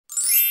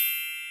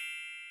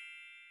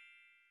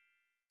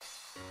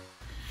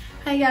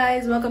Hi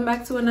guys, welcome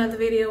back to another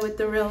video with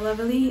the real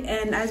Loverlee.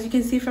 And as you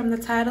can see from the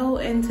title,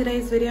 in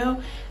today's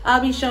video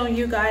I'll be showing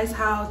you guys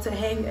how to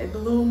hang a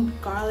balloon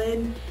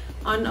garland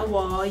on a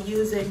wall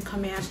using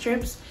command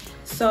strips.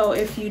 So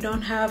if you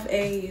don't have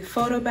a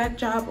photo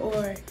backdrop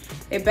or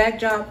a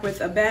backdrop with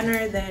a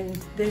banner, then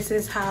this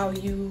is how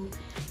you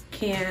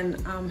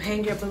can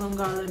hang your balloon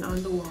garland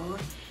on the wall.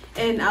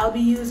 And I'll be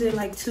using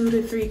like 2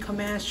 to 3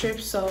 command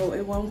strips, so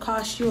it won't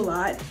cost you a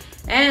lot.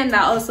 And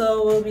I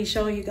also will be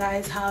showing you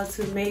guys how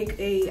to make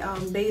a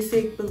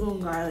basic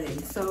balloon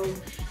garland. So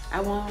I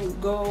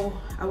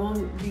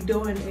won't be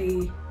doing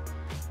a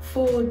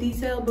full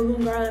detailed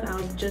balloon garland.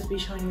 I'll just be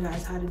showing you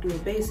guys how to do a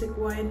basic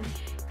one.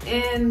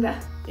 And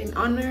in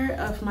honor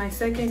of my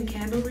second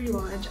candle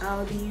relaunch,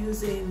 I'll be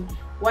using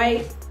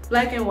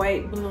black and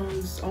white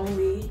balloons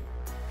only,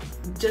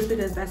 just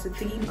because that's the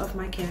theme of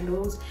my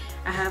candles.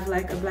 I have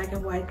like a black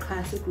and white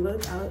classic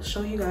look. I'll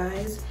show you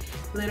guys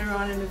later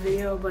on in the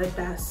video, but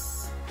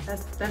that's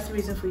the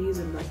reason for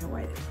using black and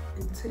white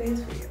in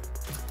today's video.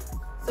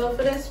 So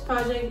for this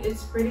project,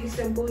 it's pretty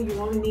simple. You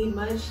won't need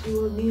much.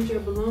 You will need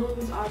your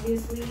balloons,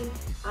 obviously.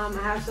 I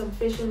have some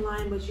fishing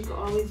line, but you can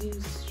always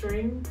use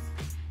strings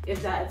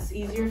if that's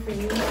easier for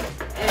you,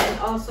 and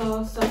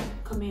also some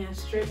command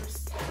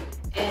strips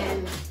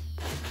and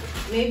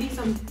maybe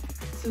some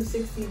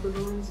 260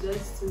 balloons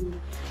just to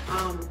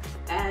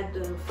add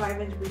the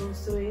 5-inch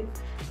balloons to it,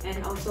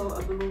 and also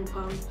a balloon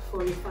pump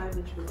for your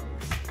 5-inch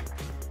balloons.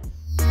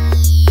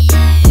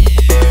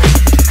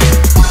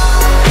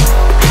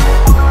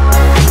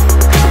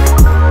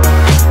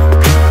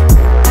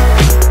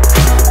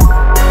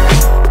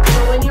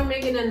 So when you're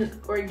making an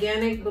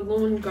organic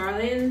balloon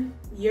garland,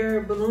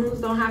 your balloons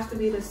don't have to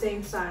be the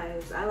same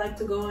size. I like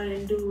to go in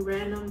and do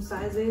random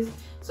sizes.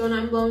 So when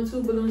I'm blowing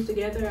 2 balloons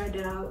together,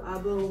 then I'll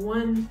blow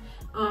one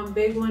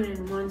big one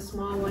and one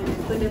small one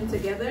and put them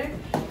together.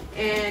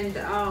 And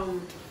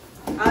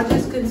I'll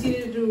just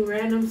continue to do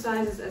random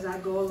sizes as I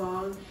go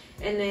along.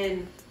 And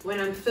then when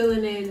I'm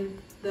filling in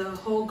the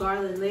whole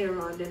garland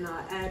later on, then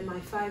I'll add my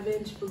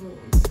 5-inch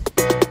balloons.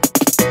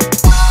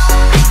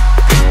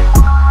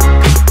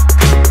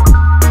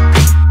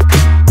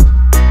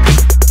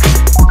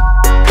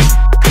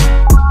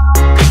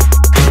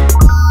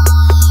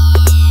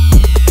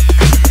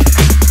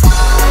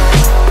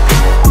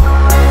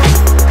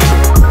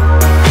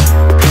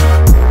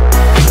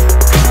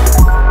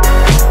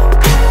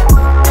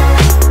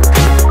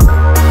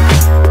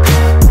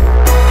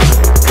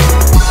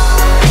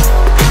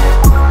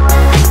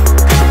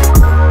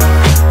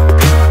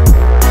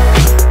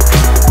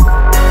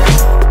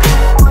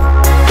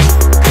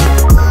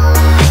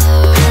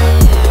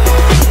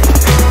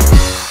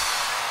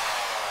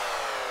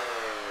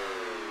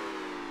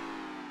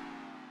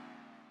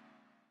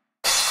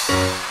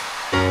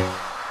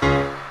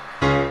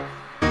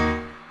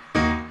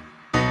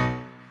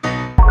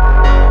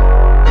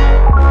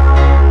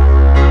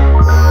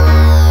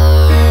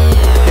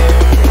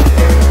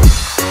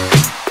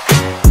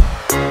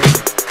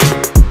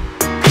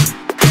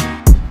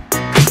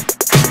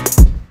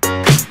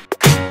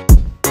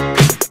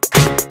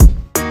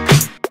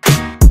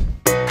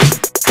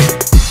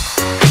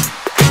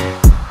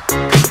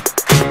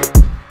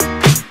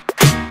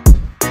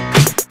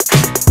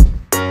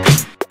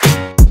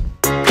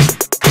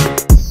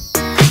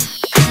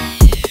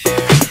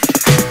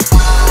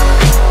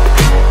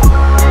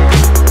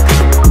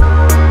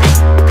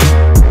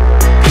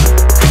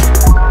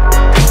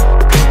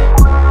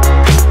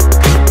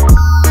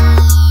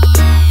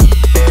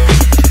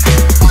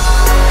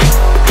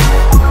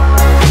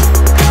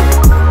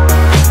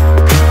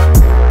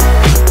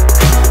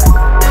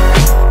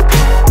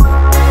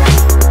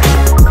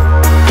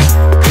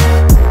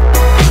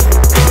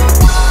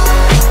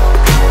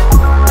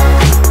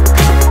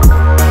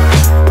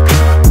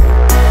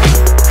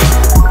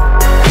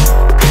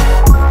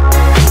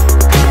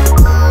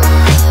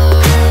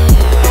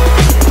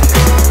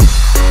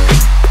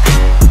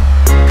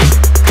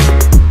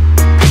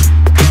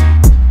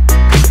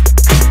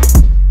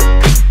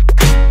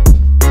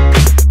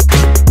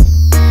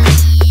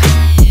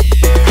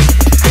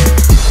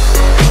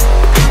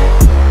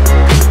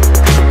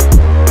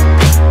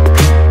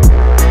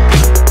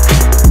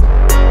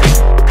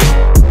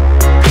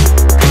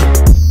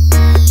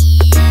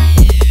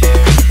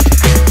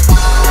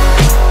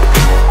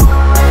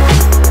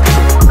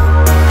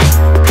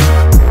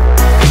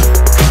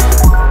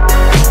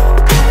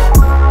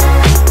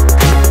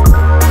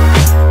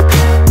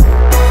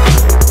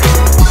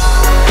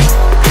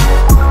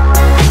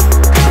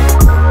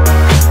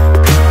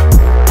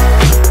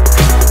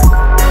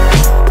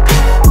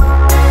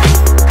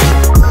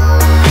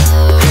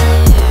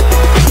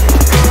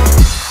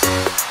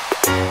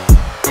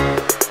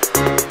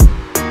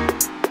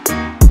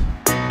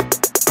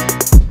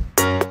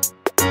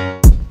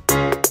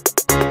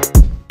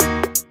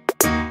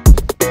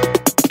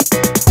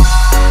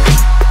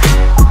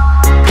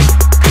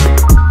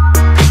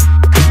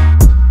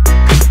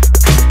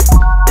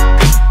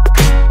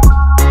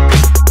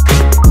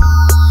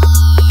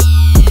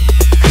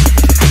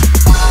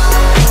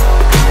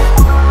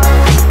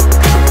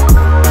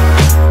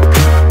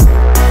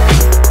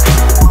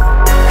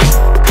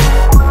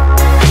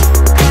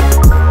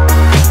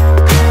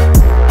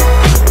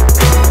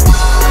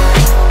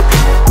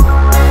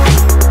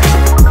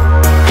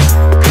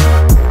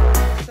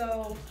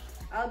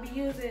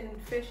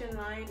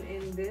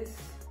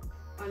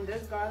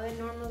 this garland.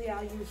 Normally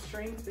I'll use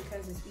strings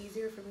because it's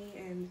easier for me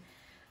and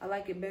I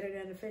like it better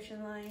than the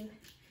fishing line.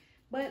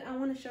 But I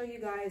want to show you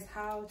guys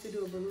how to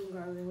do a balloon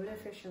garland with a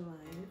fishing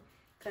line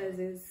because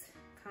it's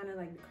kind of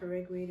like the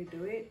correct way to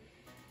do it.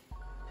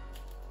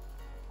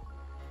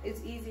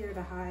 It's easier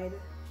to hide.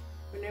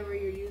 Whenever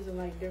you're using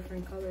like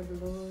different color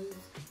balloons,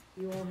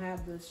 you won't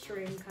have the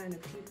string kind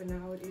of peeping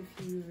out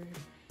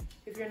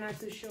if you're not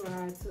too sure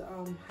how to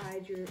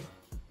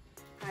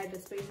hide the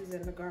spaces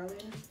in the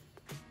garland.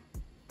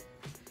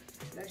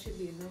 That should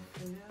be enough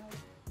for now.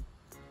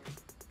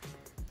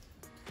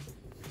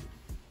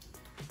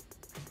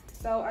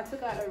 So I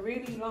took out a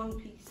really long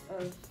piece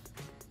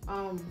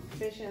of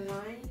fishing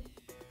line,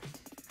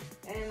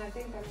 and I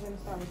think I'm gonna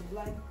start with the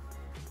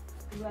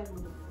black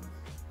balloons.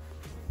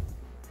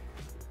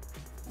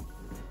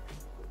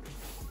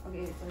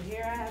 Okay, so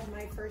here I have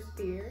my first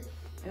pair,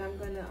 and I'm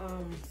gonna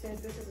since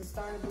this is a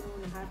starter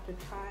balloon, I have to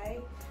tie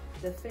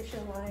the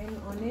fishing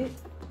line on it,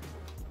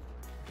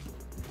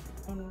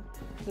 on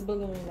the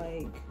balloon,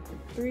 like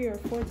 3 or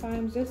 4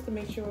 times, just to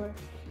make sure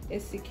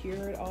it's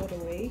secured all the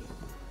way.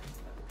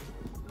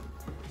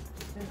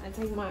 And I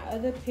take my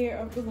other pair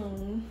of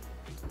balloon,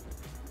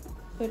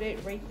 put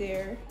it right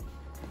there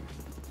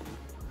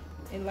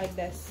in like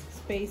that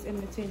space in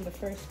between the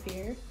first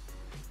pair,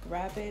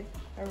 wrap it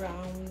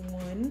around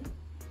one,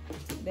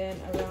 then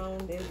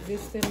around the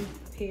existing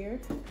pair.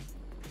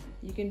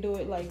 You can do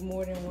it like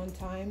more than one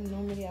time.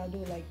 Normally I'll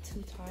do it like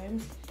 2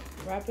 times.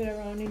 Wrap it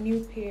around the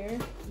new pair,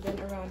 then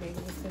around the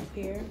existing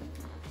pair,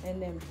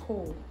 and then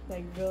pull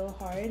like real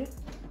hard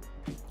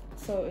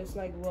so it's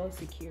like well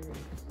secured.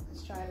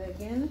 Let's try it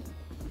again.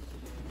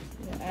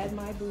 I'll add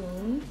my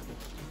balloon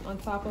on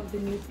top of the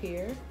new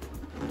pair,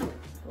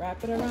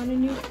 wrap it around the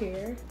new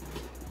pair,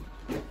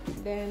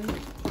 then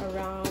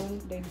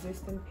around the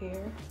existing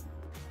pair,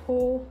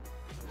 pull,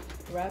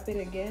 wrap it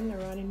again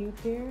around a new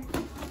pair,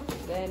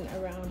 then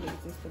around the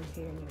existing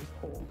pair, and then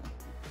pull.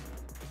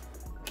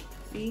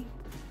 See?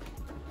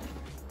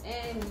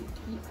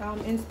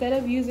 And instead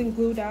of using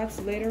glue dots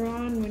later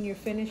on when you're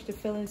finished to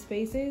fill in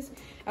spaces,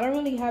 I don't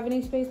really have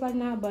any space like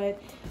now,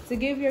 but to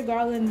give your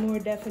garland more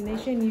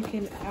definition, you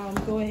can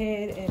go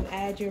ahead and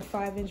add your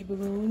 5-inch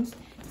balloons.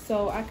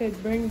 So I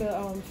could bring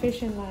the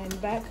fishing line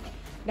back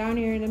down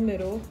here in the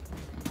middle,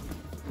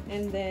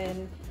 and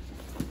then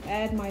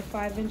add my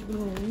 5-inch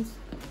balloons,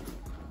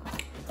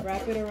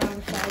 wrap it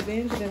around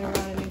 5-inch, then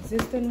around an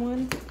existing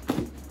one,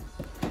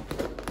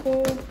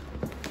 pull,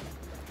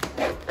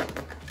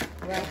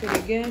 wrap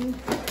it again,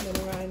 then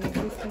around an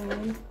existing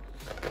one.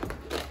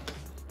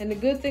 And the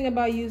good thing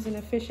about using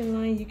a fishing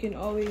line, you can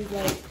always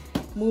like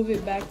move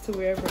it back to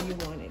wherever you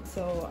want it.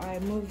 So I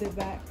moved it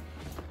back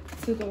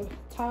to the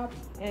top,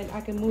 and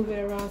I can move it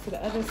around to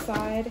the other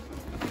side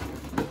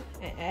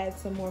and add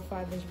some more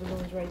 5-inch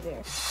balloons right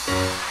there.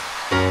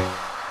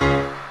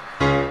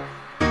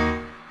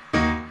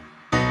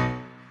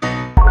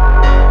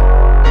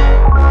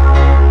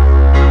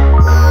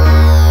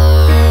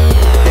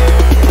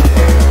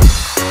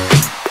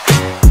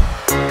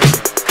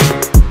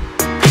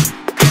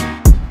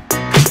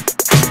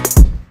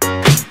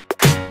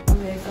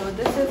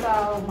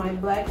 My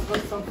blacks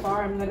look so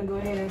far. I'm gonna go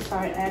ahead and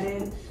start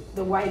adding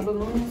the white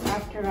balloons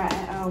after I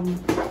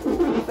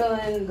fill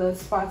in the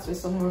spots with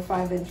some more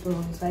 5-inch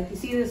balloons. Like you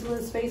see this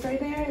little space right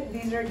there?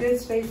 These are good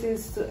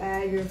spaces to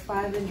add your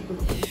 5-inch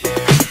balloons.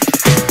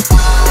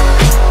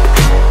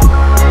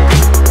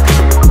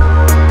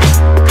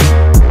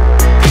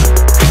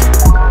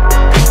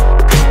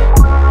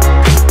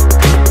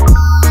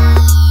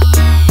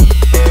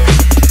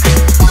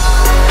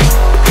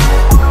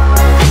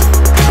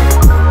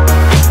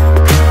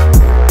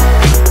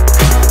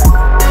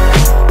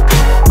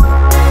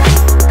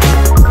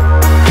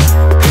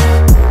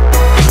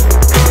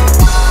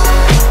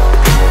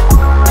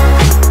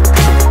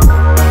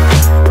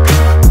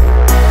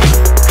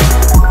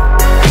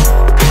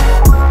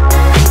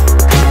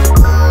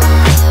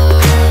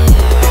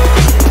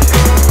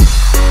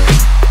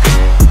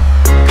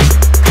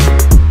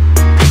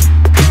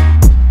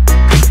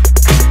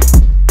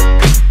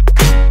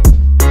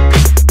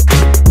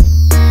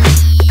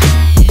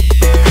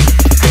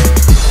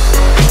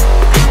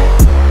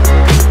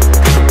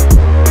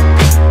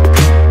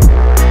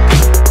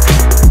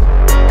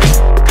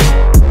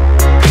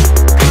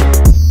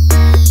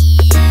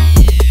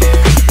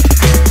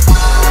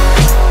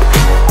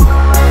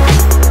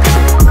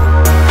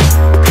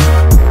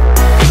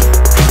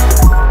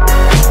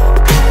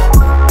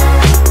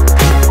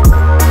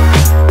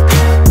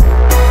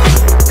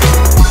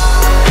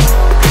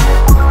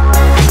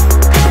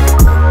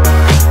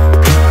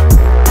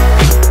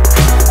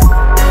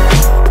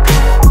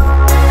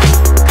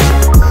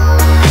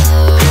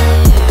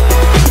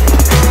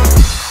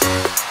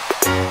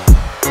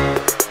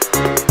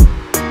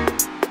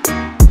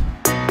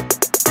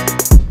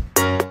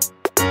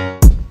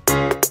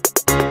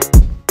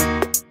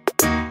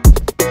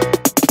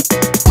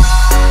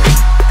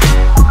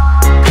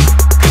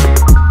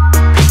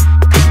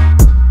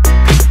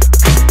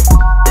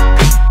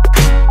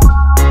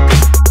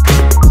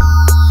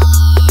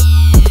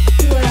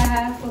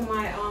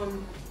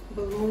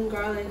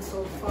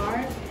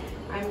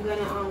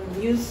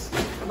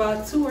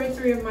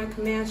 my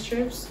command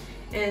strips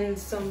and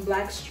some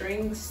black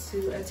strings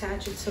to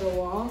attach it to the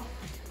wall.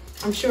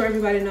 I'm sure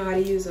everybody know how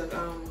to use a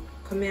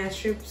command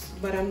strips,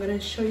 but I'm gonna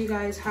show you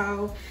guys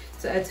how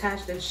to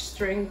attach the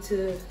string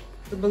to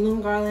the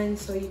balloon garland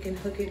so you can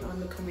hook it on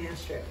the command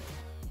strip.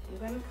 I'm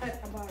gonna cut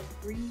about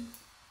 3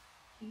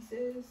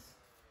 pieces.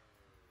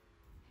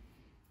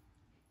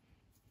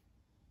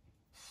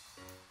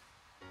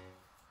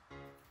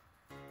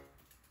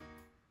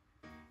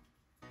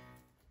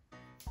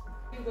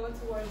 You go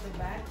towards the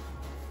back,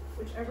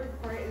 whichever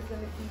part is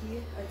going to be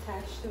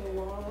attached to the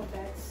wall,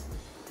 that's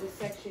the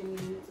section you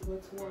need to go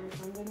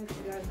towards. I'm going to,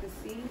 you guys can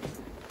see,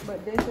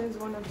 but this is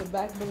one of the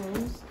back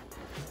balloons,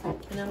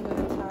 and I'm going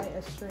to tie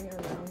a string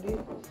around it,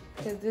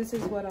 because this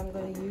is what I'm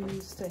going to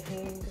use to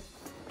hang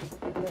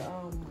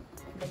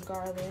the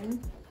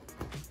garland.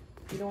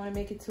 You don't want to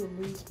make it too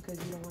loose because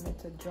you don't want it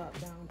to drop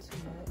down too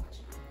much.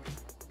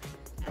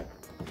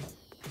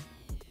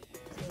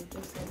 So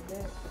just like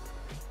that.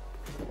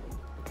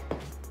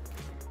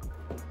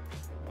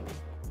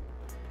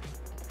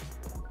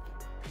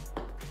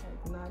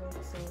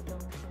 So it don't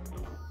come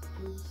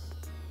loose.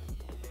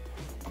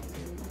 So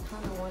you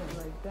kind of want it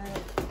like that.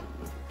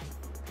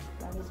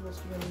 That is what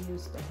you're going to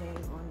use to hang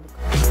on the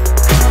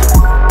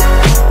garland.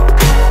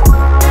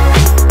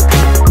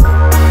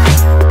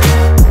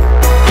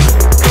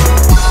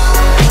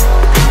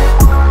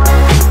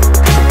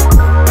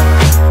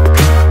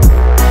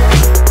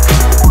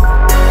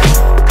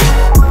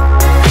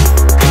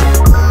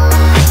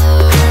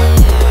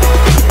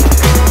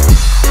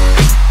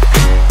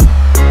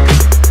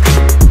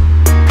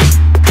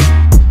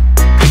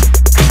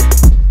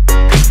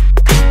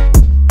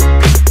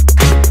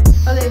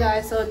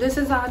 So this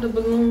is how the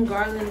balloon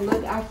garland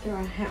looked after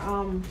I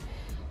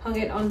hung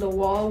it on the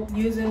wall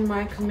using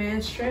my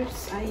command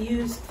strips. I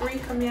used 3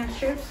 command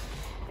strips,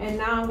 and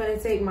now I'm going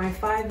to take my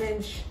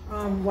 5-inch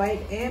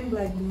white and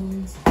black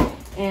balloons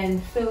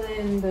and fill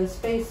in the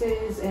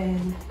spaces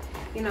and,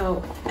 you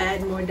know,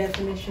 add more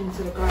definition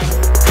to the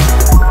garland.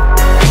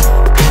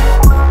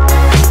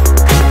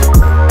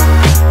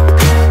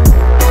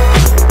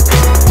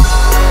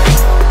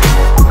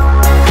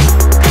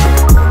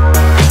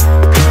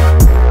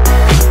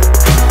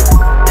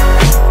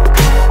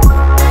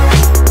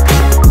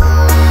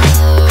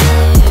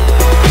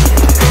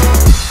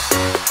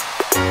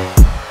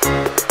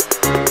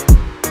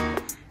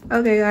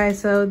 Okay guys,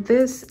 so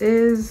this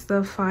is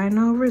the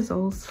final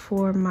results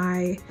for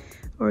my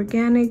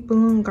organic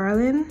balloon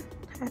garland.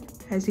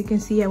 As you can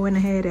see, I went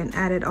ahead and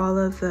added all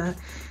of the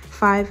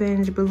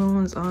 5-inch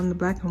balloons on the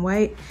black and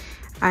white.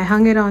 I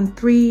hung it on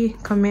 3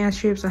 command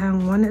strips. I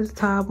hung 1 at the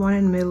top, 1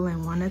 in the middle,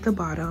 and 1 at the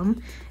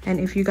bottom. And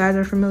if you guys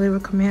are familiar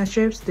with command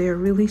strips, they're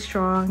really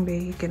strong.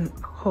 They can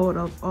hold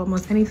up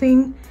almost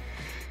anything.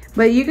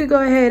 But you could go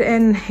ahead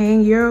and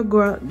hang your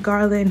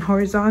garland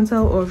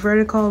horizontal or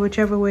vertical,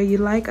 whichever way you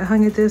like. I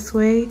hung it this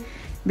way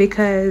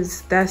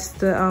because that's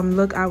the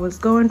look I was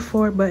going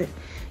for, but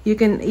you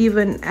can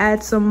even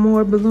add some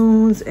more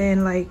balloons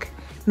and like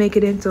make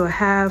it into a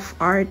half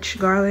arch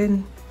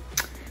garland,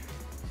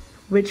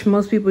 which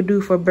most people do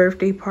for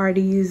birthday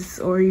parties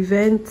or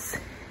events.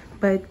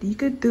 But you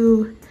could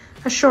do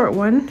a short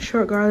one.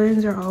 Short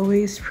garlands are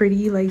always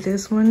pretty, like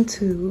this one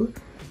too.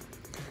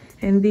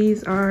 And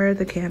these are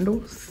the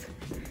candles.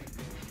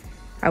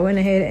 I went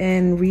ahead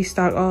and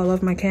restocked all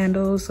of my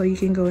candles, so you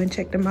can go and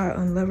check them out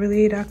on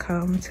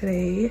loverlee.com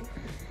today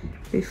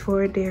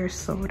before they're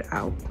sold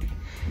out.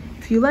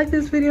 If you like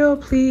this video,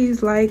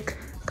 please like,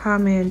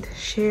 comment,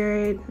 share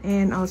it,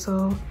 and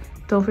also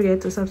don't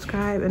forget to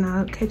subscribe, and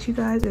I'll catch you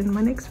guys in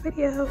my next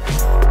video.